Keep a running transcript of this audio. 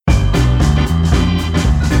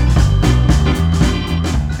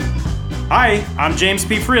Hi, I'm James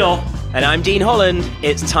P. Friel. And I'm Dean Holland.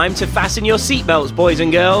 It's time to fasten your seatbelts, boys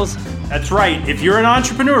and girls. That's right. If you're an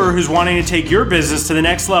entrepreneur who's wanting to take your business to the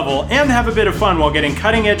next level and have a bit of fun while getting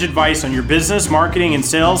cutting-edge advice on your business, marketing, and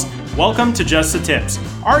sales, welcome to Just the Tips,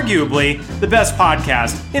 arguably the best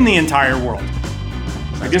podcast in the entire world.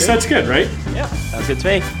 I guess that's good, right? Yeah, that's good to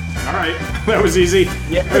me. All right. That was easy.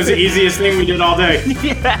 Yeah. That was the easiest thing we did all day.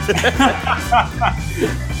 Yeah.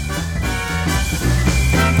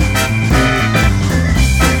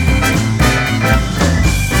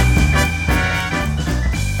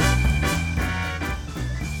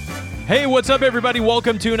 Hey, what's up, everybody?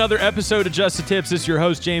 Welcome to another episode of Just the Tips. This is your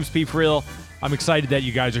host, James P. Friel. I'm excited that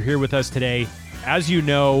you guys are here with us today. As you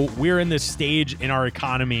know, we're in this stage in our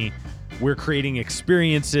economy. We're creating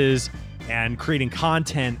experiences, and creating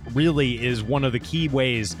content really is one of the key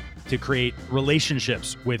ways to create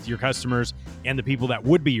relationships with your customers and the people that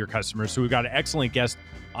would be your customers. So we've got an excellent guest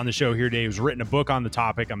on the show here today who's written a book on the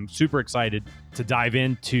topic. I'm super excited to dive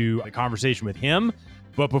into a conversation with him.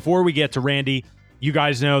 But before we get to Randy, you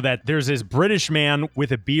guys know that there's this British man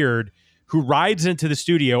with a beard who rides into the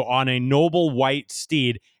studio on a noble white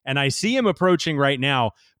steed, and I see him approaching right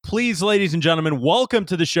now. Please, ladies and gentlemen, welcome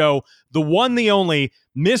to the show, the one, the only,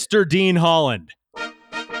 Mr. Dean Holland.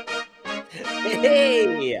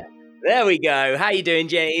 Hey, there we go. How you doing,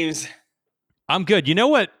 James? I'm good. You know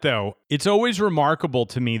what, though? It's always remarkable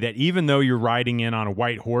to me that even though you're riding in on a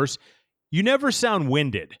white horse, you never sound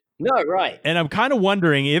winded. No, right. And I'm kind of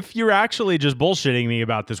wondering if you're actually just bullshitting me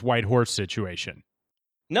about this white horse situation.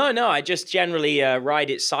 No, I just generally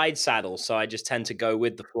ride it side saddle, so I just tend to go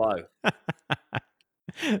with the flow.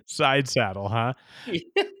 Side saddle, huh?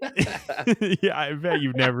 Yeah, I bet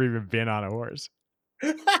you've never even been on a horse.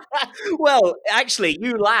 Well, actually,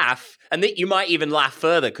 you laugh, and you might even laugh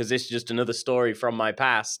further because this is just another story from my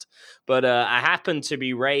past. But I happen to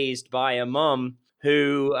be raised by a mum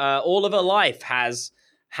who all of her life has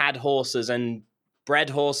had horses and bred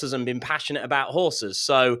horses and been passionate about horses.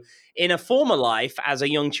 So in a former life, as a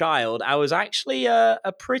young child, I was actually a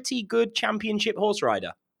pretty good championship horse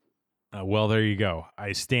rider. Well, there you go.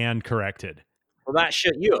 I stand corrected. Well, that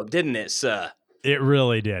shut you up, didn't it, sir? It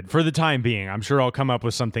really did. For the time being. I'm sure I'll come up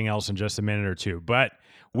with something else in just a minute or two. But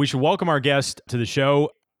we should welcome our guest to the show,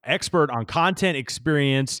 expert on content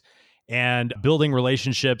experience and building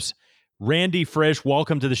relationships, Randy Frisch.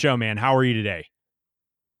 Welcome to the show, man. How are you today?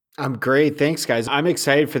 I'm great. Thanks, guys. I'm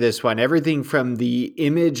excited for this one. Everything from the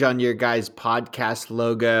image on your guys' podcast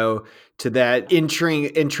logo to that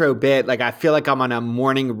intro bit. Like, I feel like I'm on a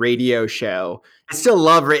morning radio show. I still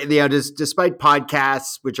love, despite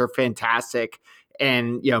podcasts, which are fantastic,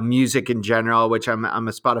 and, music in general, which I'm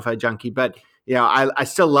a Spotify junkie, but, I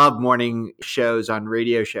still love morning shows on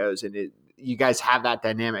radio shows, and you guys have that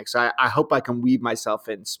dynamic. So I hope I can weave myself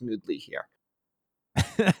in smoothly here.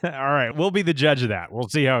 All right. We'll be the judge of that. We'll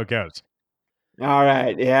see how it goes. All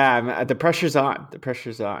right. Yeah. The pressure's on. The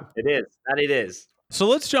pressure's on. It is. That it is. So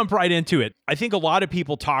let's jump right into it. I think a lot of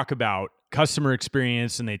people talk about customer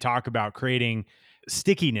experience and they talk about creating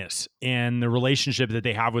stickiness in the relationship that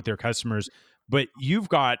they have with their customers. But you've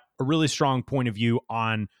got a really strong point of view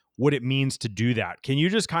on what it means to do that. Can you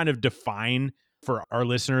just kind of define for our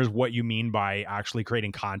listeners what you mean by actually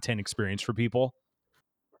creating content experience for people?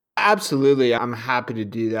 Absolutely. I'm happy to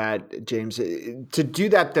do that, James. To do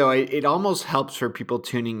that, though, it almost helps for people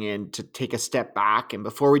tuning in to take a step back. And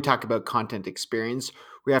before we talk about content experience,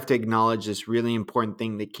 we have to acknowledge this really important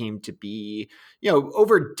thing that came to be,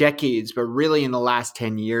 over decades, but really in the last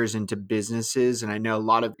 10 years into businesses. And I know a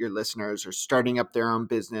lot of your listeners are starting up their own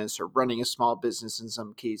business or running a small business in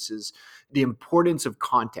some cases. The importance of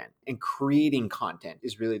content and creating content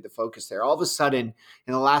is really the focus there. All of a sudden,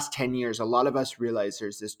 in the last 10 years, a lot of us realize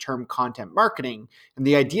there's this term content marketing. And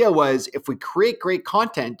the idea was if we create great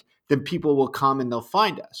content, then people will come and they'll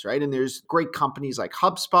find us, right? And there's great companies like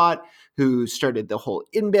HubSpot who started the whole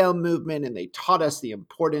inbound movement, and they taught us the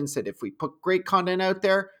importance that if we put great content out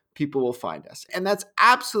there, people will find us. And that's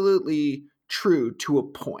absolutely true to a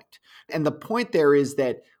point. And the point there is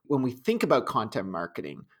that when we think about content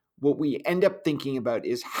marketing, what we end up thinking about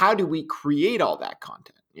is how do we create all that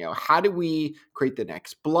content? How do we create the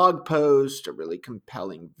next blog post, a really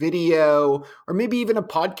compelling video, or maybe even a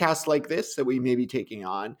podcast like this that we may be taking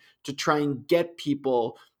on to try and get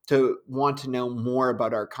people to want to know more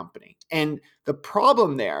about our company. And the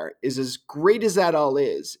problem there is, as great as that all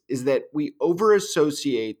is that we over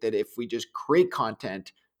associate that if we just create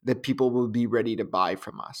content, that people will be ready to buy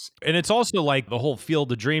from us. And it's also like the whole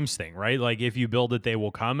field of dreams thing, right? Like if you build it, they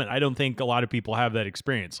will come. And I don't think a lot of people have that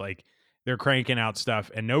experience. Like they're cranking out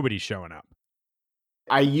stuff and nobody's showing up.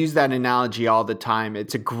 I use that analogy all the time.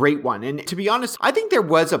 It's a great one. And to be honest, I think there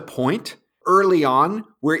was a point early on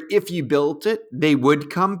where if you built it, they would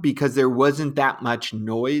come because there wasn't that much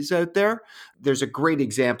noise out there. There's a great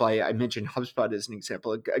example. I mentioned HubSpot as an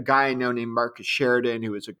example. A guy I know named Marcus Sheridan,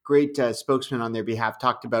 who was a great spokesman on their behalf,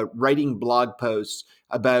 talked about writing blog posts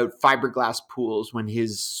about fiberglass pools when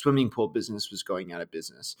his swimming pool business was going out of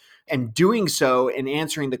business. And doing so and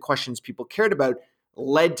answering the questions people cared about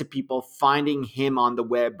led to people finding him on the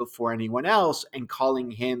web before anyone else and calling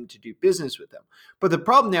him to do business with them. But the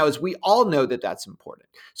problem now is we all know that that's important.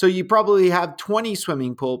 So you probably have 20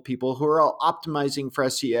 swimming pool people who are all optimizing for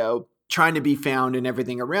SEO, trying to be found and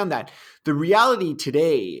everything around that. The reality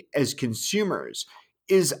today as consumers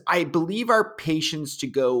is I believe our patience to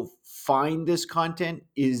go find this content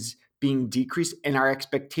is being decreased, and our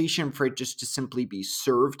expectation for it just to simply be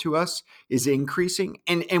served to us is increasing.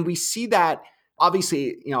 And we see that.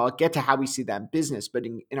 Obviously, I'll get to how we see that in business, but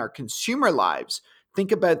in our consumer lives,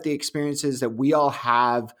 think about the experiences that we all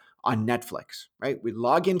have on Netflix, right? We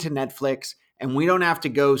log into Netflix and we don't have to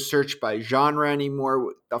go search by genre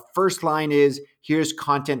anymore. The first line is, here's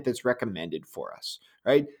content that's recommended for us,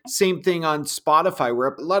 right? Same thing on Spotify, where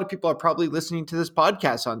a lot of people are probably listening to this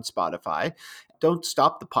podcast on Spotify. Don't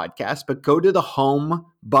stop the podcast, but go to the home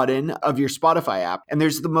button of your Spotify app. And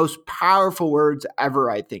there's the most powerful words ever,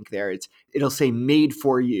 I think, there. It'll say made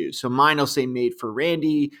for you. So mine will say made for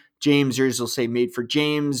Randy. James, yours will say made for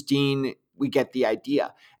James. Dean, we get the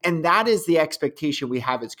idea. And that is the expectation we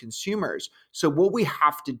have as consumers. So what we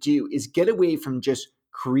have to do is get away from just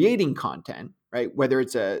creating content, right? Whether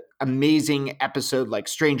it's an amazing episode like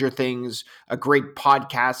Stranger Things, a great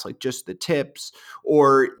podcast like Just the Tips,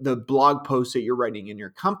 or the blog post that you're writing in your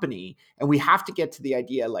company. And we have to get to the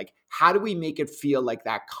idea, like, how do we make it feel like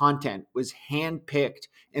that content was handpicked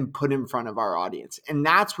and put in front of our audience? And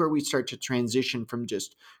that's where we start to transition from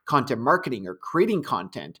just content marketing or creating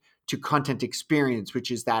content to content experience,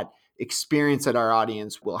 which is that experience that our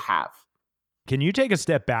audience will have. Can you take a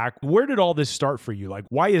step back? Where did all this start for you? Like,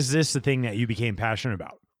 why is this the thing that you became passionate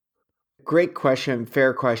about? Great question.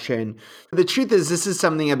 Fair question. The truth is, this is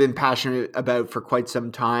something I've been passionate about for quite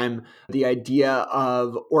some time. The idea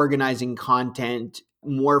of organizing content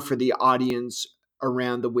more for the audience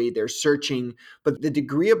around the way they're searching. But the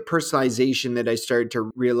degree of personalization that I started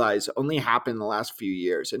to realize only happened in the last few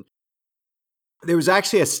years. And there was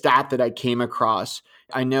actually a stat that I came across.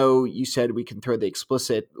 I know you said we can throw the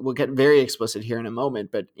explicit. We'll get very explicit here in a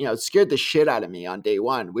moment, but it scared the shit out of me on day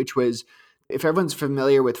one, which was, if everyone's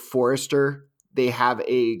familiar with Forrester, they have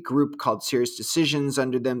a group called Serious Decisions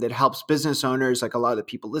under them that helps business owners, like a lot of the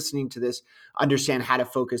people listening to this, understand how to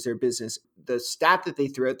focus their business. The stat that they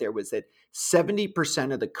threw out there was that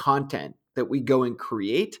 70% of the content that we go and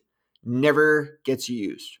create never gets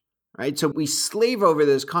used. Right. So we slave over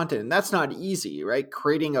this content, and that's not easy, right?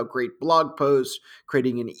 Creating a great blog post,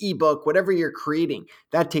 creating an ebook, whatever you're creating,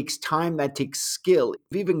 that takes time, that takes skill.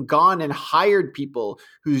 We've even gone and hired people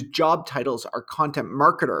whose job titles are content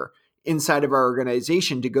marketer inside of our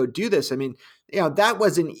organization to go do this. I mean, that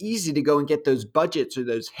wasn't easy to go and get those budgets or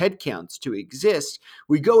those headcounts to exist.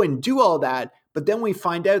 We go and do all that, but then we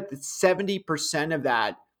find out that 70% of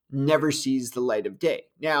that never sees the light of day.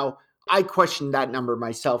 Now, I questioned that number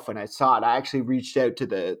myself when I saw it. I actually reached out to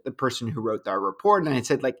the person who wrote our report, and I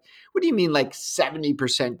said, like, what do you mean like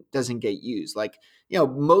 70% doesn't get used? Like,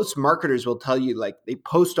 most marketers will tell you, like, they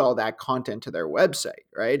post all that content to their website,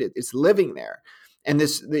 right? It's living there. And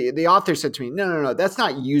the author said to me, no, that's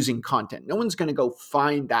not using content. No one's going to go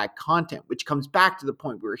find that content, which comes back to the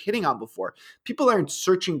point we were hitting on before. People aren't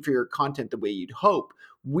searching for your content the way you'd hope.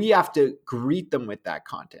 We have to greet them with that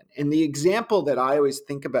content. And the example that I always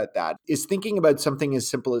think about that is thinking about something as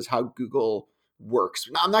simple as how Google works.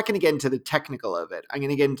 Now, I'm not going to get into the technical of it. I'm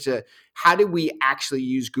going to get into how do we actually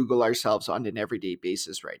use Google ourselves on an everyday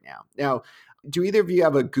basis right now. Now, do either of you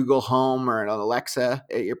have a Google Home or an Alexa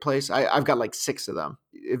at your place? I've got like 6 of them.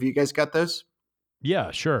 Have you guys got those?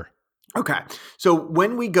 Yeah, sure. Okay. So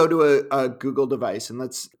when we go to a Google device, and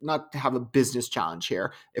let's not have a business challenge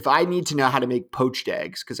here. If I need to know how to make poached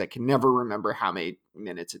eggs, because I can never remember how many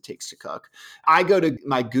minutes it takes to cook, I go to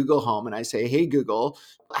my Google Home and I say, hey, Google,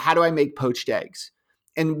 how do I make poached eggs?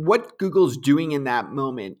 And what Google's doing in that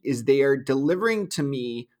moment is they are delivering to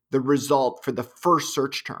me the result for the first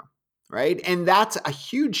search term. Right. And that's a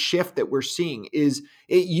huge shift that we're seeing. Is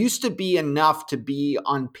it used to be enough to be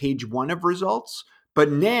on page 1 of results,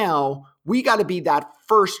 but now we got to be that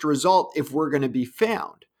first result if we're going to be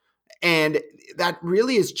found. And that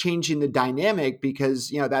really is changing the dynamic because,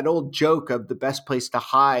 that old joke of the best place to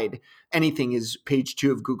hide anything is page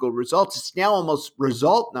 2 of Google results. It's now almost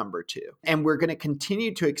result number 2. And we're going to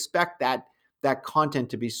continue to expect that content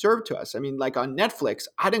to be served to us. I mean, like on Netflix,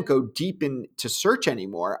 I don't go deep into search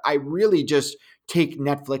anymore. I really just take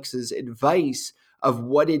Netflix's advice of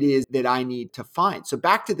what it is that I need to find. So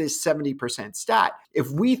back to this 70% stat,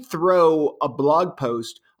 if we throw a blog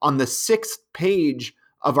post on the 6th page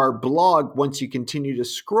of our blog, once you continue to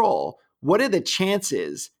scroll, what are the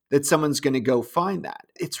chances that someone's going to go find that?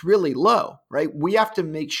 It's really low, right? We have to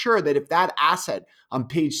make sure that if that asset on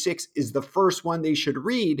page 6 is the first one they should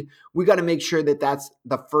read, we got to make sure that that's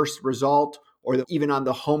the first result, or even on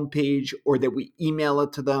the homepage, or that we email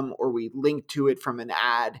it to them, or we link to it from an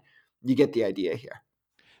ad. You get the idea here.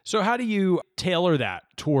 So how do you tailor that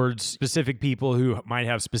towards specific people who might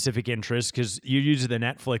have specific interests? Because you use the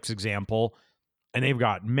Netflix example, and they've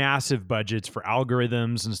got massive budgets for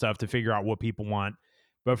algorithms and stuff to figure out what people want.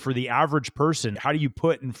 But for the average person, how do you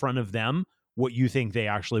put in front of them what you think they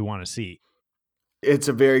actually want to see? It's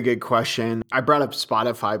a very good question. I brought up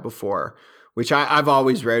Spotify before, which I've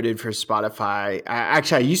always routed for Spotify.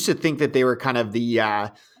 I used to think that they were kind of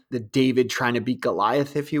the David trying to beat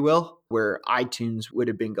Goliath, if you will, where iTunes would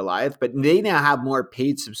have been Goliath. But they now have more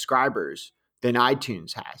paid subscribers than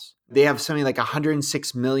iTunes has. They have something like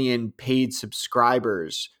 106 million paid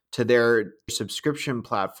subscribers to their subscription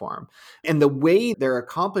platform. And the way they're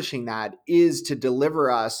accomplishing that is to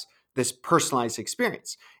deliver us this personalized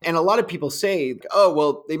experience. And a lot of people say, oh,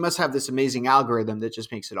 well, they must have this amazing algorithm that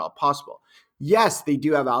just makes it all possible. Yes, they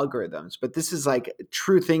do have algorithms, but this is like a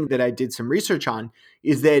true thing that I did some research on,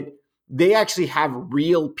 is that they actually have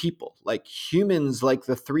real people, like humans, like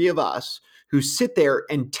the three of us, who sit there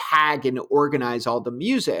and tag and organize all the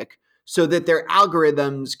music so that their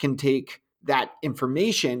algorithms can take that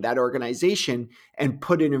information, that organization, and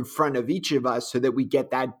put it in front of each of us so that we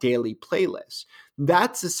get that daily playlist.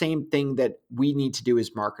 That's the same thing that we need to do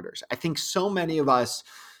as marketers. I think so many of us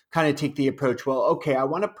kind of take the approach, well, okay, I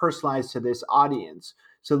want to personalize to this audience.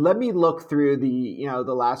 So let me look through the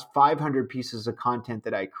last 500 pieces of content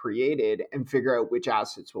that I created and figure out which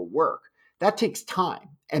assets will work. That takes time.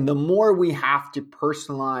 And the more we have to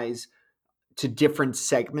personalize to different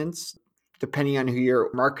segments, depending on who you're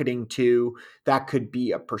marketing to, that could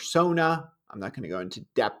be a persona. I'm not going to go into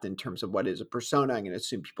depth in terms of what is a persona. I'm going to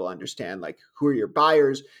assume people understand, like, who are your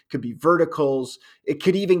buyers. It could be verticals. It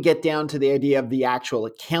could even get down to the idea of the actual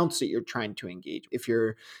accounts that you're trying to engage if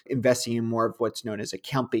you're investing in more of what's known as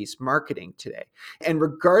account-based marketing today. And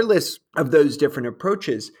regardless of those different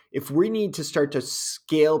approaches, if we need to start to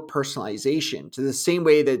scale personalization to the same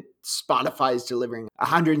way that Spotify is delivering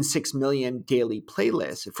 106 million daily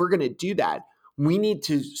playlists, if we're going to do that, we need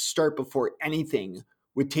to start before anything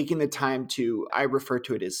with taking the time to, I refer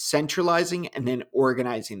to it as centralizing and then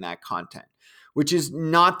organizing that content, which is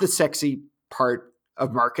not the sexy part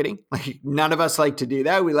of marketing. Like, none of us like to do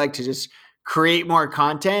that. We like to just create more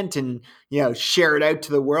content and, share it out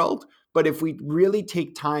to the world. But if we really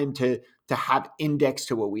take time to have index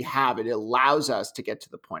to what we have, it allows us to get to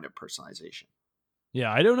the point of personalization. Yeah,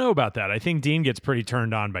 I don't know about that. I think Dean gets pretty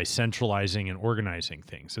turned on by centralizing and organizing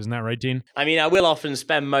things. Isn't that right, Dean? I mean, I will often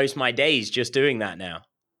spend most of my days just doing that now.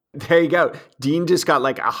 There you go. Dean just got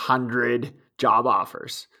like 100 job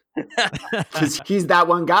offers because he's that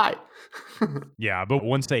one guy. Yeah, but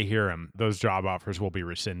once they hear him, those job offers will be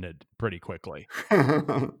rescinded pretty quickly.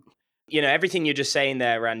 Everything you're just saying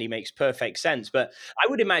there, Randy, makes perfect sense. But I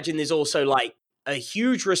would imagine there's also like a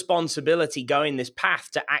huge responsibility going this path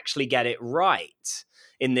to actually get it right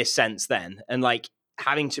in this sense then. And like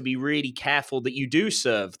having to be really careful that you do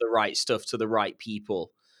serve the right stuff to the right people.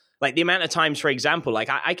 Like the amount of times, for example, like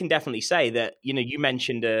I can definitely say that, you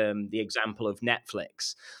mentioned the example of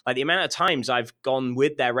Netflix. Like the amount of times I've gone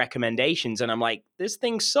with their recommendations and I'm like, this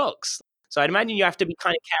thing sucks. So I'd imagine you have to be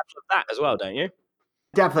kind of careful of that as well, don't you?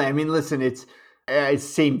 Definitely. I mean, listen, it's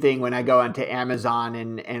same thing when I go onto Amazon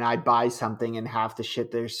and I buy something and half the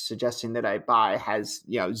shit they're suggesting that I buy has,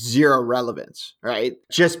 zero relevance, right?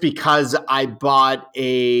 Just because I bought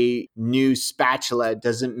a new spatula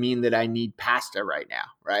doesn't mean that I need pasta right now,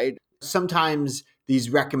 right? Sometimes these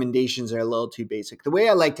recommendations are a little too basic. The way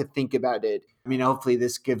I like to think about it, I mean, hopefully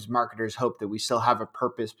this gives marketers hope that we still have a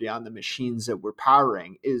purpose beyond the machines that we're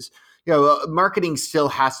powering, is, marketing still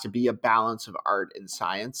has to be a balance of art and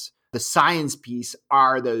science. The science piece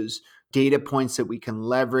are those data points that we can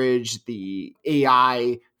leverage, the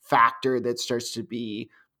AI factor that starts to be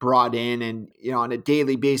brought in. And, on a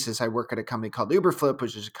daily basis, I work at a company called Uberflip,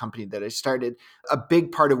 which is a company that I started. A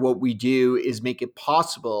big part of what we do is make it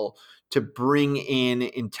possible to bring in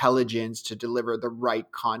intelligence to deliver the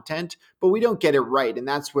right content, but we don't get it right. And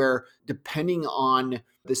that's where, depending on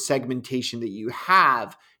the segmentation that you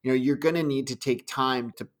have, you're going to need to take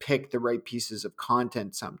time to pick the right pieces of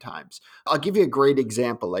content sometimes. I'll give you a great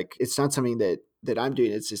example. Like, it's not something that I'm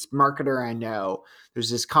doing. It's this marketer I know. There's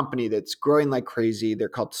this company that's growing like crazy. They're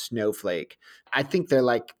called Snowflake. I think they're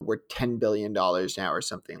worth $10 billion now or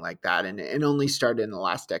something like that. And only started in the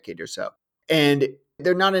last decade or so. And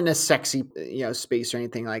they're not in a sexy, space or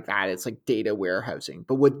anything like that. It's like data warehousing.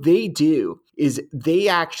 But what they do is they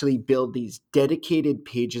actually build these dedicated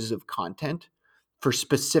pages of content for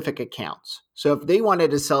specific accounts. So if they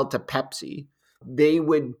wanted to sell to Pepsi, they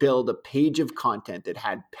would build a page of content that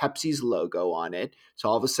had Pepsi's logo on it. So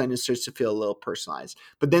all of a sudden it starts to feel a little personalized.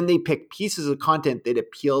 But then they pick pieces of content that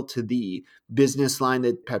appeal to the business line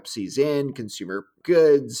that Pepsi's in, consumer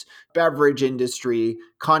goods, beverage industry,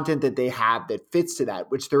 content that they have that fits to that,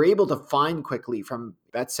 which they're able to find quickly from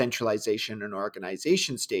that centralization and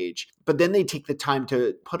organization stage. But then they take the time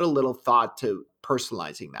to put a little thought to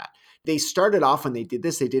personalizing that. They started off, when they did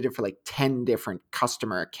this, they did it for 10 different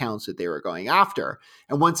customer accounts that they were going after.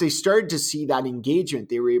 And once they started to see that engagement,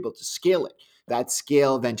 they were able to scale it. That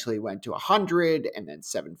scale eventually went to 100 and then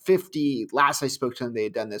 750. Last I spoke to them, they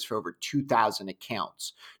had done this for over 2,000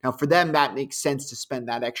 accounts. Now, for them, that makes sense to spend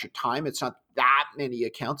that extra time. It's not that many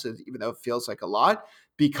accounts, even though it feels like a lot,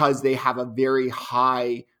 because they have a very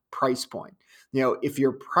high price point. If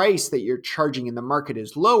your price that you're charging in the market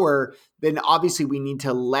is lower, then obviously we need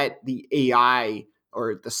to let the AI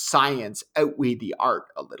or the science outweigh the art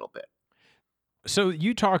a little bit. So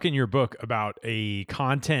you talk in your book about a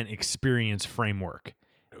content experience framework.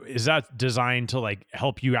 Is that designed to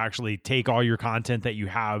help you actually take all your content that you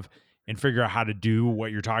have and figure out how to do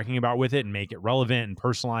what you're talking about with it and make it relevant and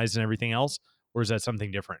personalized and everything else? Or is that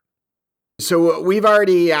something different? So we've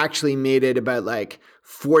already actually made it about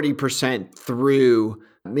 40% through,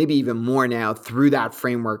 maybe even more now, through that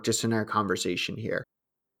framework just in our conversation here.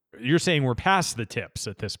 You're saying we're past the tips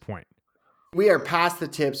at this point. We are past the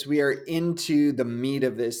tips. We are into the meat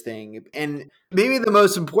of this thing. And maybe the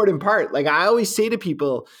most important part, I always say to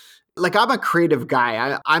people, I'm a creative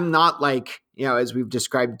guy. I'm not as we've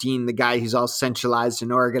described Dean, the guy who's all centralized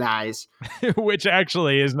and organized. Which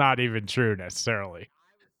actually is not even true necessarily.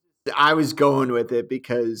 I was going with it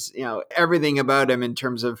because, everything about him in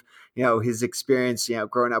terms of, his experience,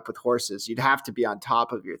 growing up with horses, you'd have to be on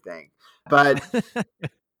top of your thing. But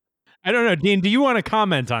I don't know, Dean, do you want to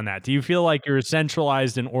comment on that? Do you feel like you're a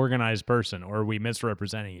centralized and organized person, or are we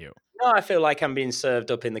misrepresenting you? No, I feel like I'm being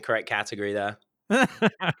served up in the correct category there.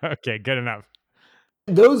 Okay, good enough.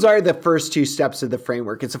 Those are the first two steps of the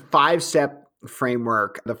framework. It's a 5-step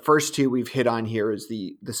framework. The first two we've hit on here is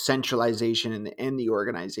the centralization and the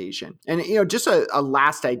organization. And, just a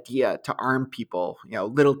last idea to arm people,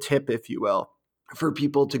 little tip, if you will, for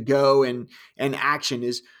people to go and action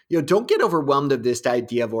is, don't get overwhelmed of this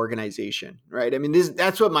idea of organization, right? I mean,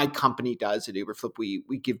 that's what my company does at Uberflip.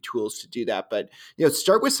 We give tools to do that, but,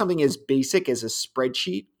 start with something as basic as a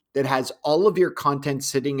spreadsheet that has all of your content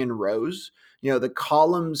sitting in rows. The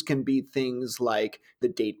columns can be things like the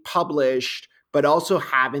date published, but also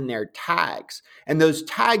have in their tags. And those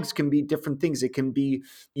tags can be different things. It can be,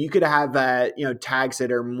 you could have, tags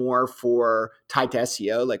that are more for tied to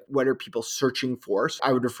SEO, like what are people searching for? So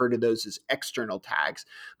I would refer to those as external tags,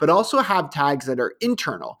 but also have tags that are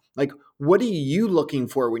internal. Like, what are you looking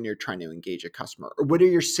for when you're trying to engage a customer? Or what are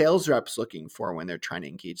your sales reps looking for when they're trying to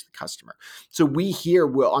engage the customer? So we here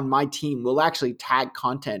on my team, we'll actually tag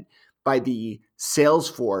content by the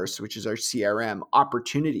Salesforce, which is our CRM,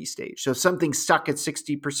 opportunity stage. So if something's stuck at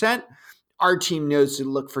 60%, our team knows to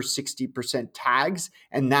look for 60% tags,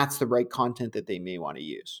 and that's the right content that they may want to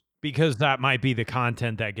use. Because that might be the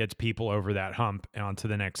content that gets people over that hump and onto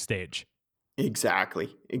the next stage. Exactly.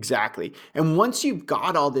 And once you've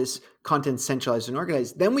got all this content centralized and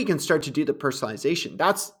organized, then we can start to do the personalization.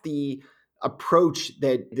 That's the approach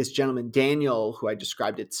that this gentleman, Daniel, who I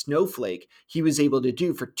described at Snowflake, he was able to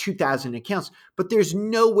do for 2,000 accounts. But there's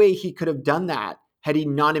no way he could have done that had he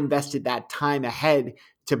not invested that time ahead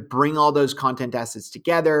to bring all those content assets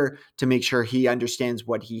together, to make sure he understands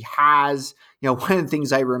what he has. One of the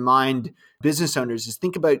things I remind business owners is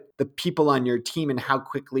think about the people on your team and how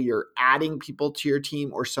quickly you're adding people to your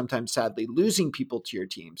team, or sometimes sadly losing people to your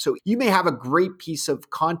team. So you may have a great piece of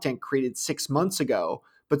content created 6 months ago,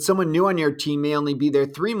 but someone new on your team may only be there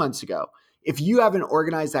 3 months ago. If you haven't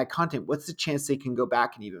organized that content, what's the chance they can go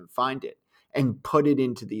back and even find it? and put it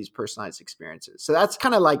into these personalized experiences. So that's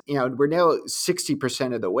kind of like, we're now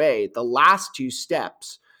 60% of the way. The last two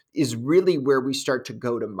steps is really where we start to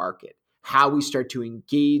go to market, how we start to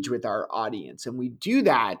engage with our audience. And we do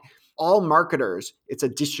that, all marketers, it's a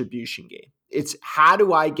distribution game. It's how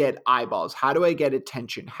do I get eyeballs? How do I get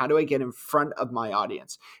attention? How do I get in front of my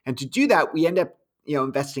audience? And to do that, we end up,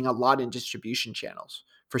 investing a lot in distribution channels.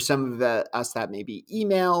 For some of us, that may be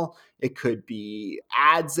email. It could be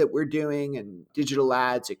ads that we're doing and digital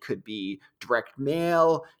ads. It could be direct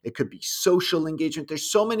mail. It could be social engagement. There's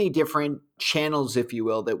so many different channels, if you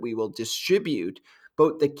will, that we will distribute.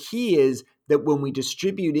 But the key is that when we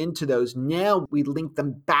distribute into those, now we link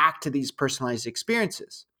them back to these personalized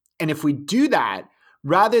experiences. And if we do that,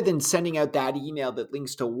 rather than sending out that email that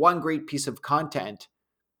links to one great piece of content,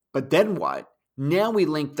 but then what? Now we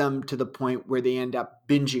link them to the point where they end up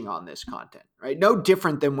binging on this content, right? No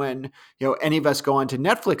different than when, any of us go onto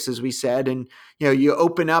Netflix, as we said, and, you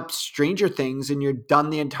open up Stranger Things and you're done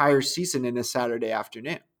the entire season in a Saturday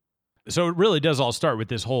afternoon. So it really does all start with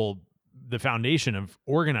the foundation of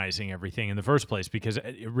organizing everything in the first place, because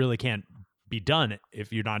it really can't be done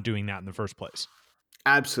if you're not doing that in the first place.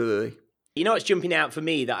 Absolutely. You know what's jumping out for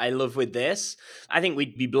me that I love with this? I think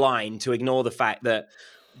we'd be blind to ignore the fact that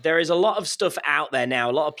there is a lot of stuff out there now,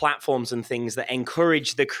 a lot of platforms and things that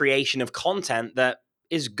encourage the creation of content that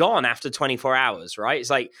is gone after 24 hours, right? It's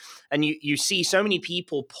like, and you see so many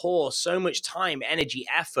people pour so much time, energy,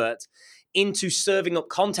 effort into serving up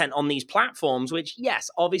content on these platforms, which, yes,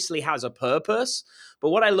 obviously has a purpose.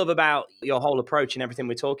 But what I love about your whole approach and everything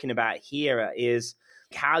we're talking about here is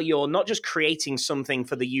how you're not just creating something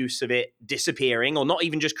for the use of it disappearing, or not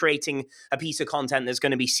even just creating a piece of content that's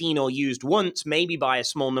going to be seen or used once, maybe by a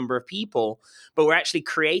small number of people, but we're actually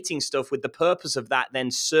creating stuff with the purpose of that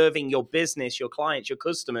then serving your business, your clients, your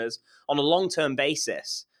customers on a long-term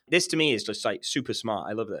basis. This to me is just like super smart.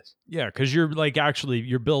 I love this. Yeah, because you're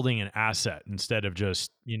you're building an asset instead of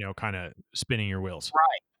just, kind of spinning your wheels.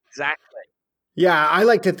 Right, exactly. Yeah, I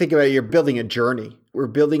like to think about it, you're building a journey. We're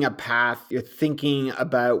building a path. You're thinking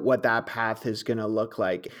about what that path is going to look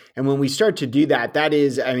like. And when we start to do that,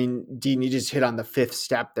 Dean, you just hit on the fifth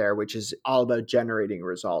step there, which is all about generating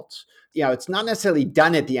results. It's not necessarily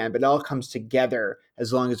done at the end, but it all comes together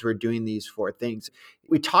as long as we're doing these four things.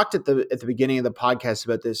 We talked at the beginning of the podcast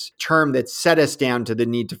about this term that set us down to the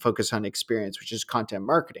need to focus on experience, which is content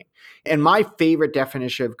marketing. And my favorite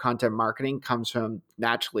definition of content marketing comes from,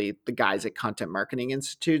 naturally, the guys at Content Marketing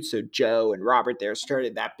Institute. So Joe and Robert there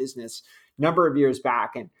started that business a number of years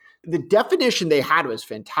back. And the definition they had was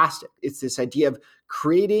fantastic. It's this idea of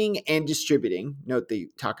creating and distributing. Note they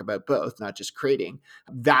talk about both, not just creating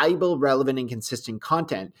valuable, relevant, and consistent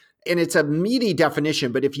content. And it's a meaty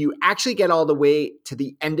definition, but if you actually get all the way to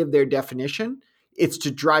the end of their definition, it's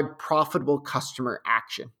to drive profitable customer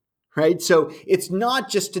action, right? So it's not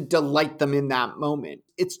just to delight them in that moment.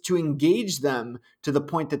 It's to engage them to the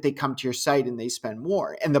point that they come to your site and they spend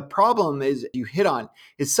more. And the problem is, you hit on,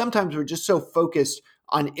 is sometimes we're just so focused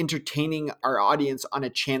on entertaining our audience on a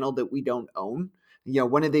channel that we don't own.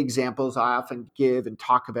 One of the examples I often give and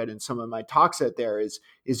talk about in some of my talks out there is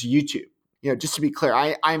YouTube. Just to be clear,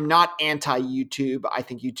 I'm not anti-YouTube. I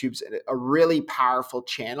think YouTube's a really powerful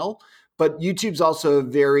channel, but YouTube's also a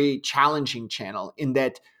very challenging channel in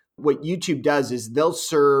that what YouTube does is they'll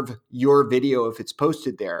serve your video if it's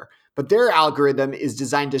posted there, but their algorithm is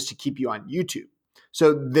designed just to keep you on YouTube.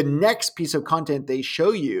 So the next piece of content they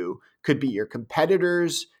show you could be your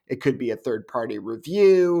competitors, it could be a third-party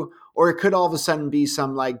review, or it could all of a sudden be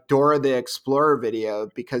some like Dora the Explorer video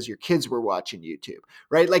because your kids were watching YouTube,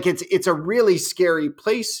 right? Like it's a really scary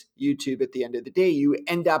place, YouTube, at the end of the day. You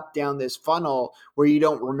end up down this funnel where you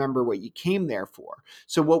don't remember what you came there for.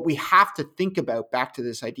 So what we have to think about, back to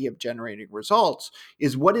this idea of generating results,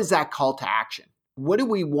 is what is that call to action? What do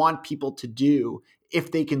we want people to do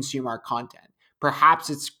if they consume our content? Perhaps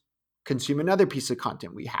it's consume another piece of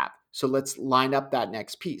content we have. So let's line up that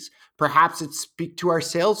next piece. Perhaps it's speak to our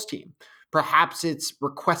sales team. Perhaps it's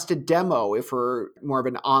request a demo if we're more of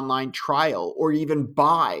an online trial, or even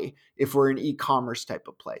buy if we're an e-commerce type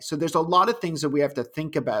of play. So there's a lot of things that we have to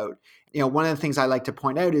think about. One of the things I like to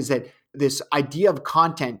point out is that this idea of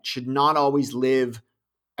content should not always live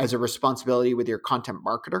as a responsibility with your content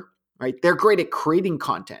marketer, right? They're great at creating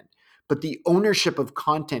content, but the ownership of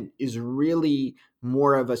content is really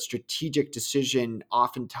more of a strategic decision,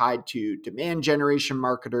 often tied to demand generation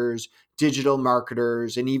marketers, digital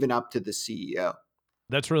marketers, and even up to the CEO.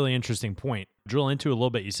 That's a really interesting point. Drill into it a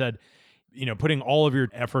little bit. You said, putting all of your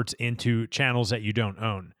efforts into channels that you don't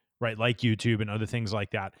own, right? Like YouTube and other things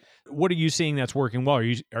like that. What are you seeing that's working well?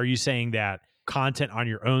 Are you saying that content on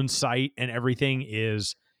your own site and everything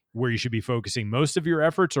is where you should be focusing most of your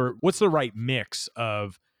efforts, or what's the right mix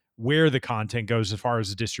of where the content goes as far as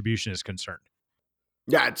the distribution is concerned?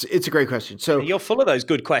 Yeah, it's a great question. So You're full of those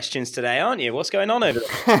good questions today, aren't you? What's going on over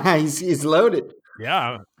there? he's loaded.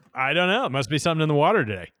 Yeah, I don't know. It must be something in the water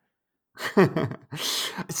today.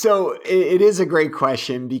 So it is a great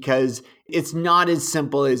question because it's not as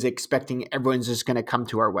simple as expecting everyone's just going to come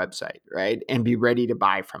to our website, right? And be ready to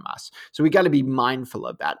buy from us. So we got to be mindful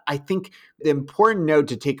of that. I think the important note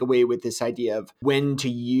to take away with this idea of when to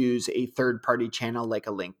use a third party channel like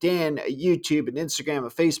a LinkedIn, a YouTube, an Instagram, a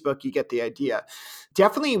Facebook, you get the idea.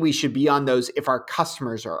 Definitely we should be on those if our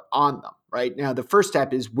customers are on them, right? Now, the first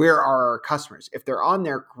step is where are our customers? If they're on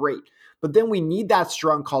there, great. But then we need that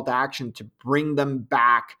strong call to action to bring them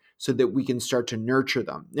back so that we can start to nurture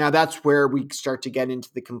them. Now, that's where we start to get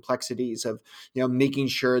into the complexities of, making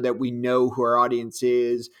sure that we know who our audience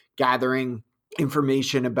is, gathering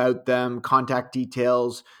information about them, contact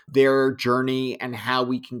details, their journey, and how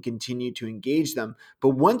we can continue to engage them. But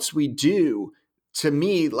once we do, to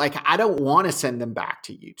me, I don't want to send them back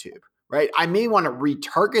to YouTube, right? I may want to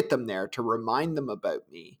retarget them there to remind them about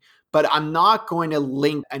me, but I'm not going to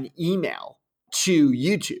link an email to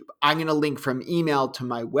YouTube. I'm going to link from email to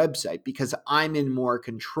my website because I'm in more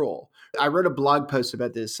control. I wrote a blog post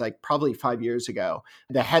about this probably 5 years ago.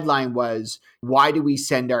 The headline was, "Why do we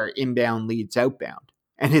send our inbound leads outbound?"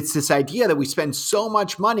 And it's this idea that we spend so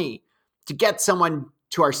much money to get someone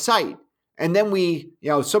to our site. And then we,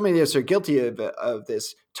 so many of us are guilty of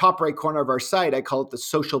this top right corner of our site. I call it the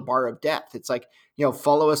social bar of death. It's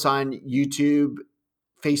follow us on YouTube,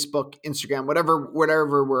 Facebook, Instagram,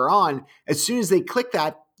 whatever we're on. As soon as they click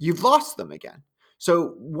that, you've lost them again.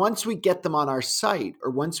 So once we get them on our site,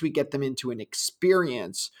 or once we get them into an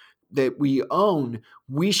experience that we own,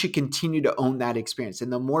 we should continue to own that experience.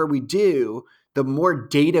 And the more we do, the more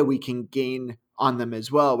data we can gain on them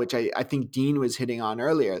as well, which I think Dean was hitting on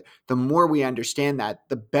earlier. The more we understand that,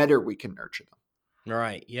 the better we can nurture them.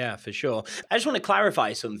 Right. Yeah, for sure. I just want to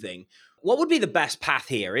clarify something. What would be the best path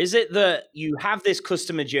here? Is it that you have this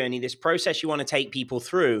customer journey, this process you want to take people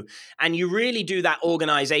through, and you really do that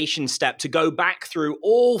organization step to go back through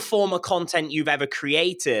all former content you've ever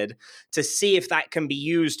created to see if that can be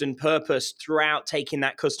used and purposed throughout taking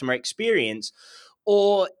that customer experience?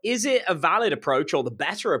 Or is it a valid approach, or the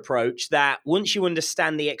better approach, that once you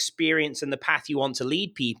understand the experience and the path you want to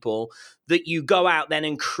lead people, that you go out then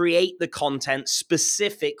and create the content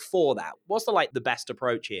specific for that? What's the best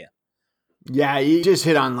approach here? Yeah, you just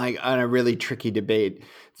hit on a really tricky debate.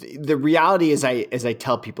 The reality is, as I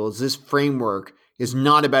tell people, is this framework is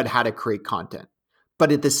not about how to create content,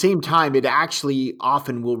 but at the same time, it actually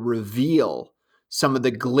often will reveal some of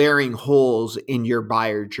the glaring holes in your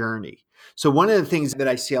buyer journey. So one of the things that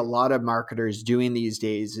I see a lot of marketers doing these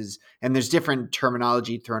days is, and there's different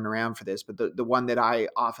terminology thrown around for this, but the one that I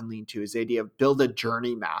often lean to is the idea of build a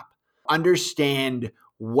journey map. Understand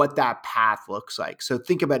what that path looks like. So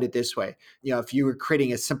think about it this way. If you were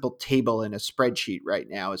creating a simple table in a spreadsheet right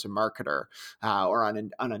now as a marketer, or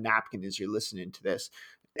on a napkin as you're listening to this,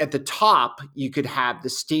 at the top, you could have the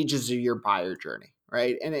stages of your buyer journey,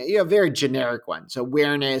 right? And very generic ones: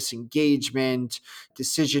 awareness, engagement,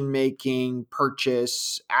 decision-making,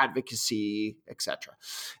 purchase, advocacy, etc.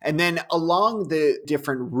 And then along the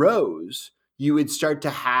different rows, you would start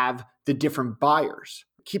to have the different buyers.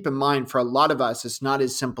 Keep in mind, for a lot of us, it's not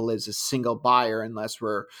as simple as a single buyer unless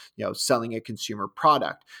we're, selling a consumer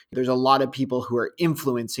product. There's a lot of people who are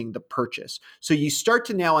influencing the purchase. So you start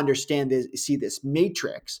to now understand this, see this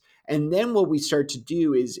matrix. And then what we start to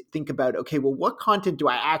do is think about, okay, well, what content do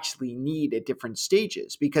I actually need at different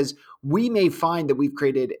stages? Because we may find that we've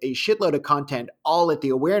created a shitload of content all at the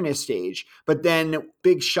awareness stage, but then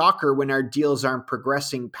big shocker when our deals aren't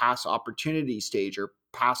progressing past opportunity stage or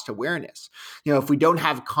past awareness. If we don't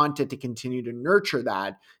have content to continue to nurture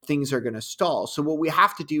that, things are going to stall. So what we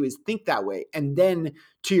have to do is think that way. And then,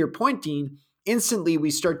 to your point, Dean, instantly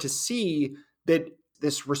we start to see that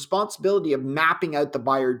this responsibility of mapping out the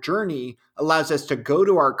buyer journey allows us to go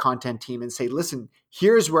to our content team and say, listen,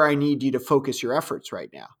 here's where I need you to focus your efforts right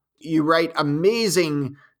now. You write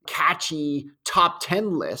amazing, catchy top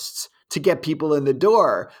 10 lists to get people in the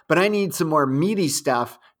door, but I need some more meaty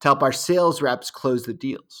stuff to help our sales reps close the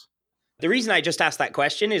deals. The reason I just asked that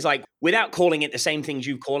question is without calling it the same things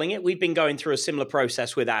you're calling it, we've been going through a similar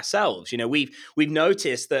process with ourselves. We've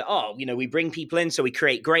noticed that, we bring people in, so we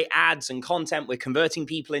create great ads and content. We're converting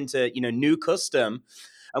people into, new custom.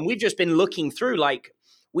 And we've just been looking through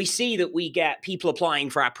we see that we get people applying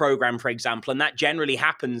for our program, for example, and that generally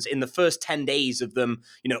happens in the first 10 days of them,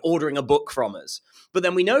 ordering a book from us. But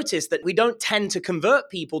then we notice that we don't tend to convert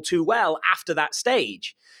people too well after that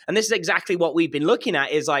stage. And this is exactly what we've been looking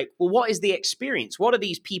at is like, well, what is the experience? What are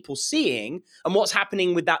these people seeing? And what's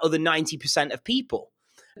happening with that other 90% of people?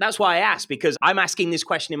 That's why I asked, because I'm asking this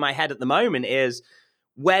question in my head at the moment is,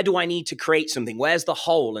 where do I need to create something? Where's the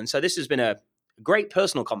hole? And so this has been a great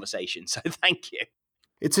personal conversation. So thank you.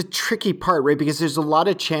 It's a tricky part, right? Because there's a lot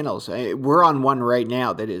of channels. We're on one right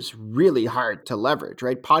now that is really hard to leverage,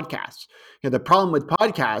 right? Podcasts. The problem with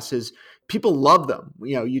podcasts is people love them.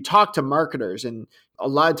 You talk to marketers, and a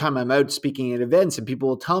lot of time I'm out speaking at events and people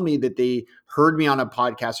will tell me that they heard me on a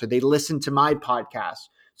podcast or they listened to my podcast.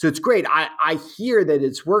 So it's great. I hear that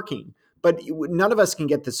it's working, but none of us can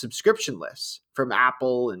get the subscription lists from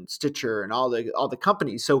Apple and Stitcher and all the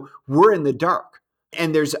companies. So we're in the dark.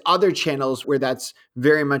 And there's other channels where that's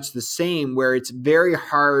very much the same, where it's very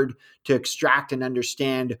hard to extract and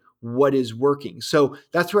understand what is working. So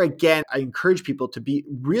that's where, again, I encourage people to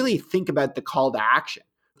really think about the call to action.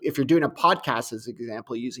 If you're doing a podcast, as an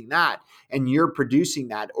example, using that, and you're producing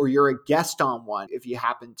that, or you're a guest on one, if you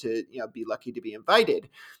happen to be lucky to be invited,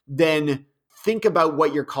 then think about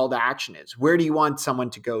what your call to action is. Where do you want someone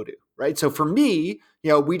to go to, right? So for me,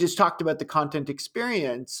 we just talked about the content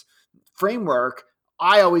experience framework.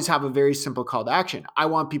 I always have a very simple call to action. I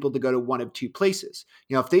want people to go to one of two places.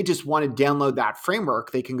 If they just want to download that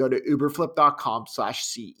framework, they can go to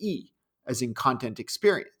uberflip.com/CE, as in content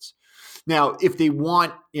experience. Now, if they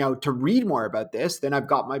want, to read more about this, then I've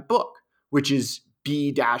got my book, which is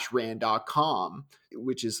b-rand.com,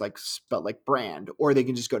 which is spelled like brand, or they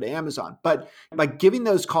can just go to Amazon. But by giving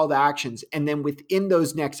those call to actions, and then within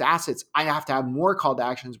those next assets, I have to have more call to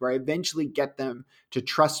actions where I eventually get them to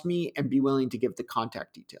trust me and be willing to give the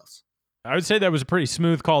contact details. I would say that was a pretty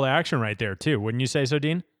smooth call to action right there too. Wouldn't you say so,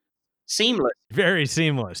 Dean? Seamless. Very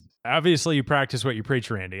seamless. Obviously, you practice what you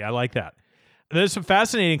preach, Randy. I like that. There's some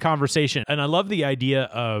fascinating conversation, and I love the idea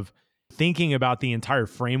of thinking about the entire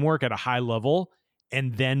framework at a high level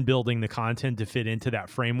and then building the content to fit into that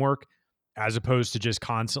framework, as opposed to just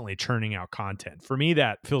constantly churning out content. For me,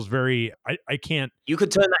 that feels very, I can't. You could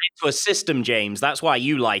turn that into a system, James. That's why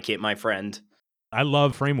you like it, my friend. I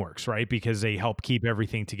love frameworks, right? Because they help keep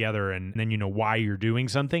everything together, and then you know why you're doing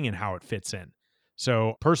something and how it fits in.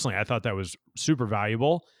 So personally, I thought that was super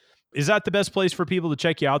valuable. Is that the best place for people to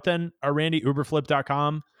check you out then, Randy?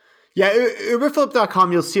 Uberflip.com? Yeah,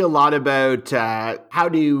 uberflip.com, you'll see a lot about how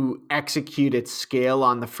to execute at scale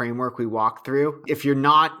on the framework we walk through. If you're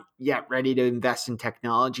not yet ready to invest in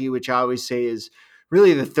technology, which I always say is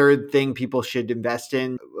really the third thing people should invest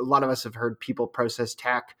in. A lot of us have heard people, process,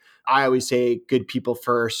 tech. I always say good people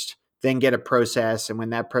first, then get a process. And when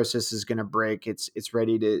that process is going to break, it's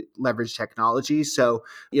ready to leverage technology. So,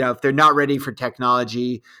 if they're not ready for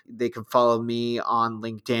technology, they can follow me on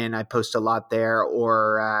LinkedIn. I post a lot there,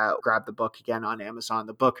 or grab the book again on Amazon.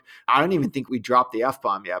 The book, I don't even think we dropped the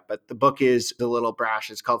F-bomb yet, but the book is a little brash.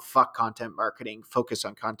 It's called Fuck Content Marketing, Focus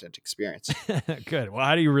on Content Experience. Good. Well,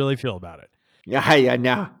 how do you really feel about it? Yeah,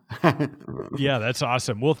 no. Yeah, that's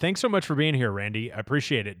awesome. Well, thanks so much for being here, Randy. I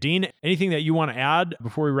appreciate it. Dean, anything that you want to add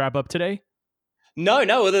before we wrap up today? No,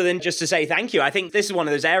 other than just to say thank you. I think this is one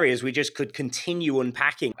of those areas we just could continue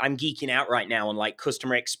unpacking. I'm geeking out right now on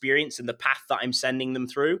customer experience and the path that I'm sending them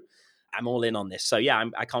through. I'm all in on this. So yeah,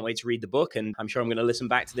 I can't wait to read the book, and I'm sure I'm going to listen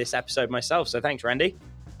back to this episode myself. So thanks, Randy.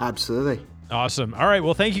 Absolutely. Awesome. All right.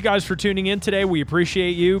 Well, thank you guys for tuning in today. We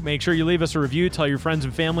appreciate you. Make sure you leave us a review, tell your friends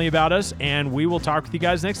and family about us, and we will talk with you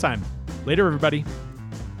guys next time. Later, everybody.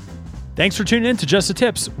 Thanks for tuning in to Just the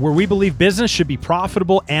Tips, where we believe business should be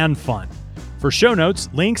profitable and fun. For show notes,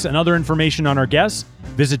 links, and other information on our guests,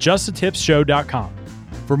 visit justthetipsshow.com.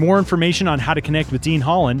 For more information on how to connect with Dean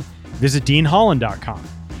Holland, visit deanholland.com.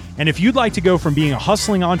 And if you'd like to go from being a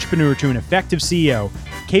hustling entrepreneur to an effective CEO,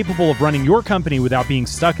 capable of running your company without being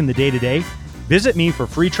stuck in the day-to-day, visit me for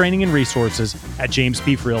free training and resources at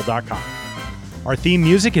jamespfriel.com. Our theme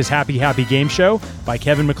music is Happy Happy Game Show by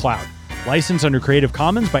Kevin MacLeod, licensed under Creative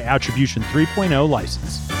Commons by Attribution 3.0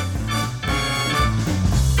 license.